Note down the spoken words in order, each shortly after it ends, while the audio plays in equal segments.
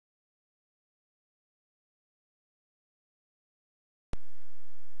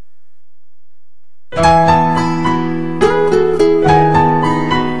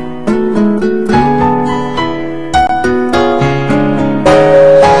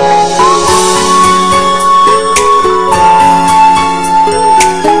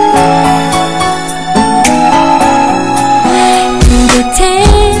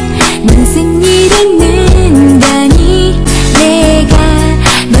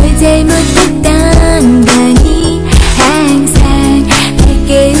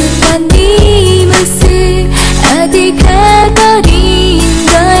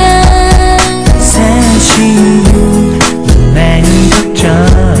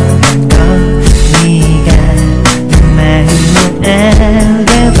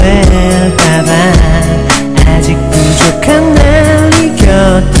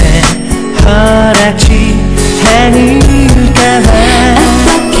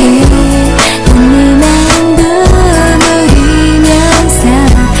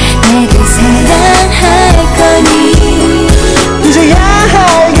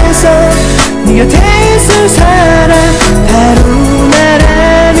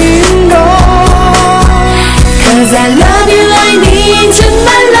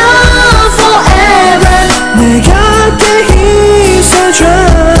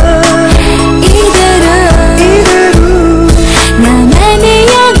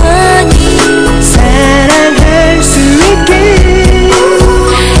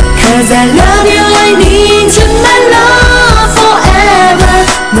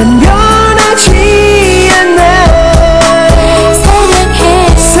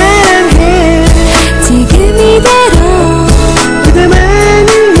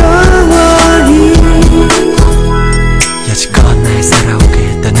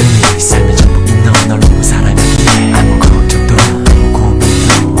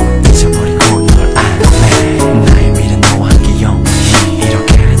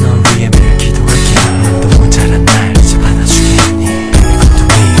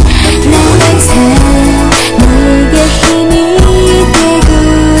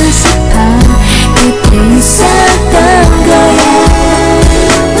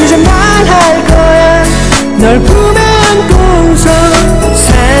널 품에 안고서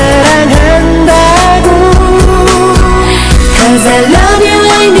사랑한다고 'Cause I love you,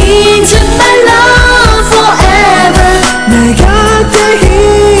 I need you, my love forever 내 곁에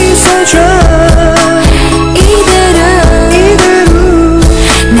있어줘 이대로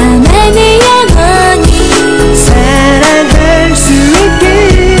나만의 영원히 사랑할 수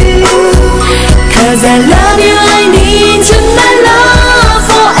있게 'Cause I love you, I need you, my love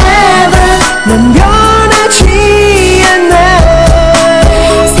forever 넌 변하지 않아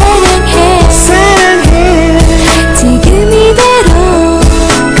사랑해 지금 이대로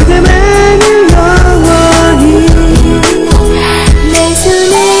그대만을 영원히 내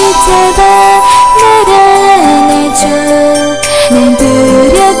손을 잡아 날 안아줘 난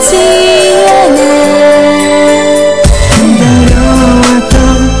두렵지 않아 기다려왔던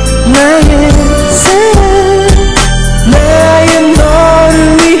나의 사랑 나의 너를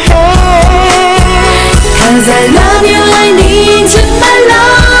위해 'Cause I love you, I need you, my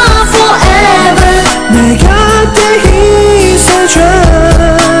love forever 내 곁에 있어줘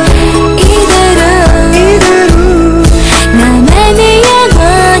이대로 나만의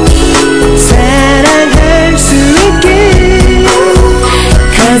영원히 사랑할 수 있게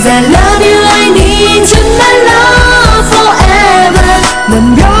 'Cause I love you, I need you, my love forever 넌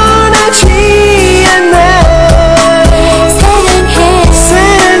변하지 않아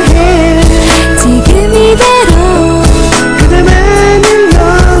사랑해 지금 이대로 그대만을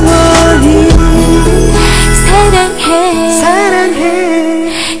영원히 사랑해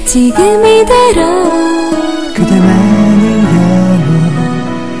지금 이대로 그대만